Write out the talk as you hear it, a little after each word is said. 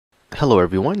Hello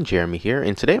everyone, Jeremy here,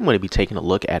 and today I'm going to be taking a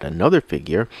look at another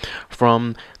figure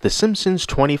from The Simpsons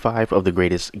 25 of the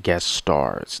Greatest Guest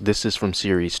Stars. This is from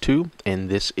Series 2, and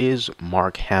this is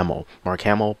Mark Hamill. Mark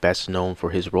Hamill, best known for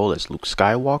his role as Luke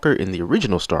Skywalker in the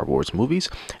original Star Wars movies,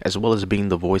 as well as being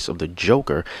the voice of the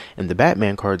Joker in the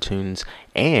Batman cartoons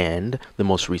and the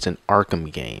most recent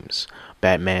Arkham games,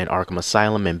 Batman Arkham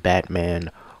Asylum and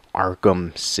Batman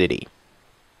Arkham City.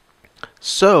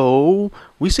 So,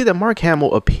 we see that Mark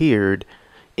Hamill appeared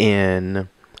in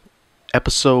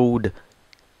episode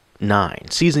 9,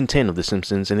 season 10 of The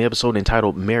Simpsons, in the episode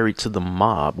entitled Married to the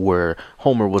Mob, where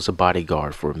Homer was a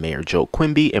bodyguard for Mayor Joe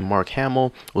Quimby, and Mark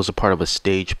Hamill was a part of a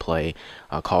stage play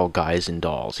called Guys and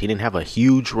Dolls. He didn't have a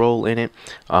huge role in it,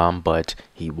 but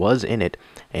he was in it,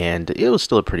 and it was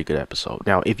still a pretty good episode.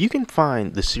 Now, if you can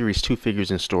find the Series 2 figures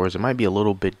in stores, it might be a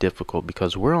little bit difficult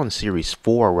because we're on Series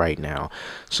 4 right now,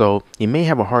 so you may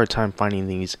have a hard time finding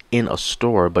these in a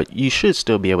store, but you should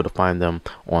still be able to find them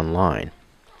online.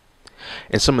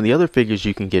 And some of the other figures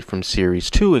you can get from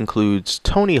Series 2 includes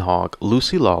Tony Hawk,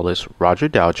 Lucy Lawless, Roger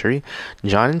Daltrey,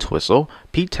 John Entwistle,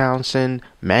 Pete Townsend,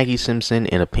 Maggie Simpson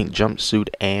in a pink jumpsuit,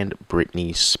 and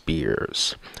Britney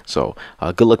Spears. So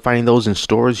good luck finding those in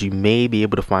stores. You may be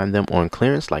able to find them on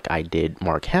clearance like I did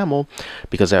Mark Hamill,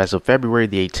 because as of February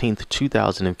the 18th,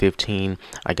 2015,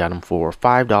 I got him for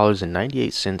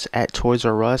 $5.98 at Toys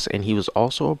R Us, and he was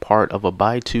also a part of a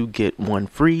buy two get one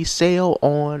free sale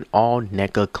on all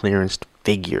NECA clearance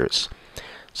figures.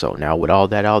 So now with all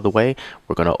that out of the way,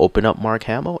 we're going to open up Mark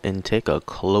Hamill and take a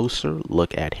closer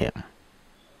look at him.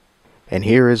 And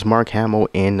here is Mark Hamill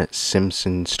in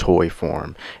Simpsons toy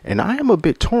form. And I am a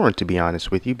bit torn, to be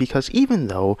honest with you, because even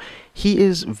though he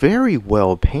is very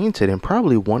well painted and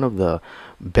probably one of the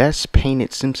best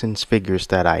painted Simpsons figures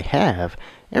that I have,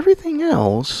 everything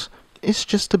else is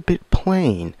just a bit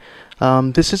plain.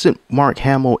 This isn't Mark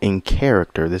Hamill in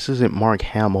character. This isn't Mark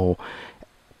Hamill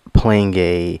playing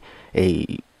a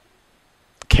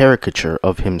caricature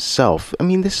of himself. I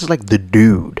mean, this is like the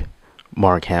dude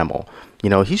Mark Hamill. You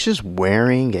know, he's just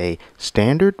wearing a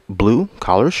standard blue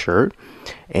collar shirt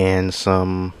and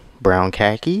some brown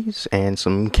khakis and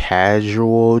some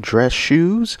casual dress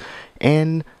shoes,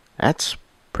 and that's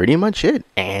pretty much it.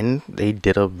 And they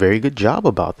did a very good job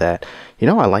about that. You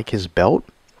know, I like his belt.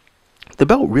 The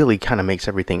belt really kind of makes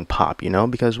everything pop, you know,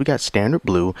 because we got standard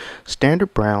blue,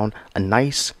 standard brown, a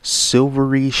nice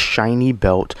silvery shiny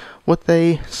belt with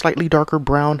a slightly darker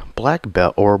brown black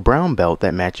belt or brown belt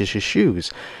that matches his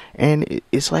shoes. And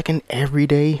it's like an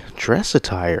everyday dress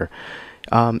attire.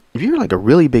 If you're like a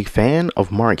really big fan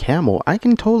of Mark Hamill, I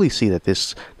can totally see that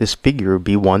this figure would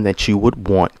be one that you would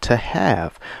want to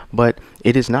have, but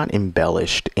it is not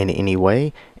embellished in any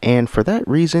way, and for that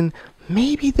reason,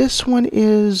 maybe this one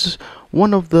is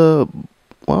one of the,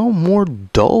 well, more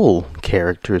dull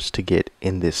characters to get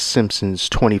in this Simpsons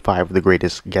 25 of the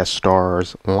Greatest Guest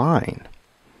Stars line.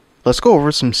 Let's go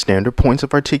over some standard points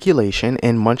of articulation,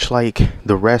 and much like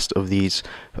the rest of these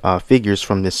figures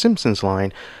from the Simpsons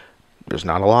line, there's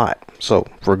not a lot. So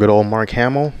for good old Mark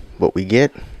Hamill, what we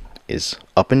get is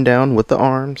up and down with the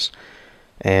arms,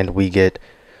 and we get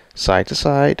side to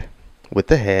side with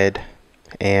the head,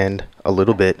 and a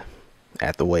little bit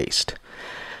at the waist.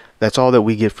 That's all that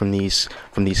we get from these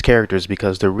characters,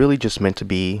 because they're really just meant to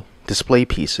be display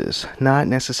pieces, not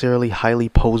necessarily highly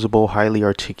posable, highly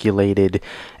articulated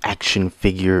action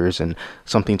figures and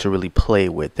something to really play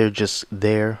with. They're just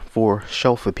there for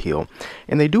shelf appeal,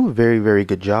 and they do a very, very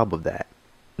good job of that.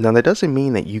 Now, that doesn't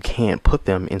mean that you can't put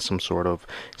them in some sort of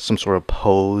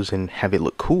pose and have it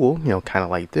look cool, you know, kind of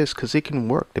like this, because it can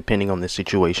work depending on the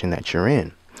situation that you're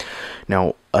in.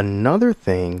 Now, another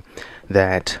thing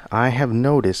that I have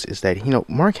noticed is that, you know,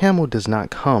 Mark Hamill does not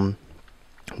come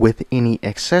with any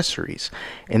accessories,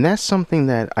 and that's something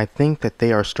that I think that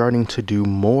they are starting to do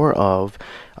more of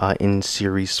in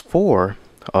Series 4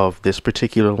 of this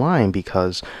particular line,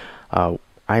 because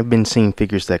I've been seeing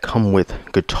figures that come with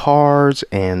guitars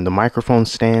and the microphone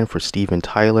stand for Steven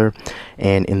Tyler,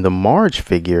 and in the Marge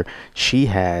figure, she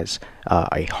has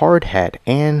a hard hat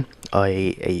and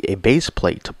a base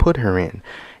plate to put her in.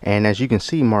 And as you can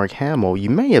see, Mark Hamill, you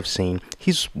may have seen,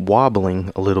 he's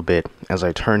wobbling a little bit as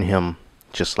I turn him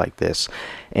just like this,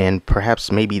 and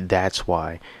perhaps maybe that's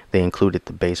why they included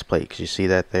the base plate, because you see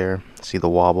that there, see the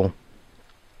wobble,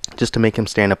 just to make him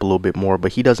stand up a little bit more.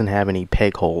 But he doesn't have any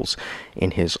peg holes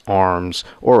in his arms,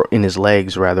 or in his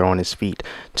legs rather, on his feet,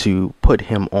 to put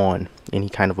him on any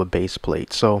kind of a base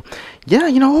plate. So yeah,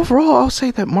 you know, overall I'll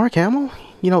say that Mark Hamill,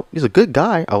 you know, he's a good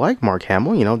guy. I like Mark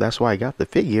Hamill, you know, that's why I got the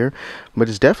figure, but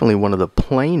it's definitely one of the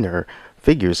plainer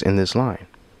figures in this line.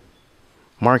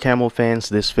 Mark Hamill fans,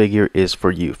 this figure is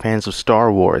for you. Fans of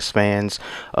Star Wars, fans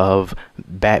of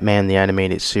Batman the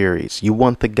Animated Series. You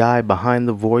want the guy behind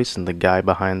the voice and the guy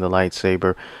behind the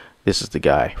lightsaber. This is the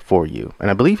guy for you.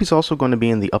 And I believe he's also going to be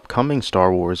in the upcoming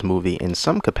Star Wars movie in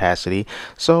some capacity.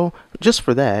 So just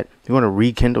for that, if you want to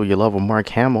rekindle your love of Mark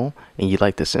Hamill and you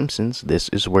like The Simpsons, this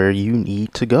is where you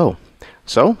need to go.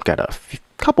 So got a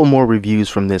couple more reviews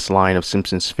from this line of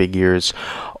Simpsons figures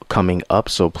coming up,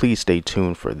 so please stay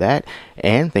tuned for that.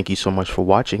 And thank you so much for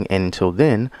watching. And until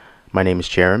then, my name is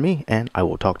Jeremy, and I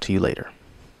will talk to you later.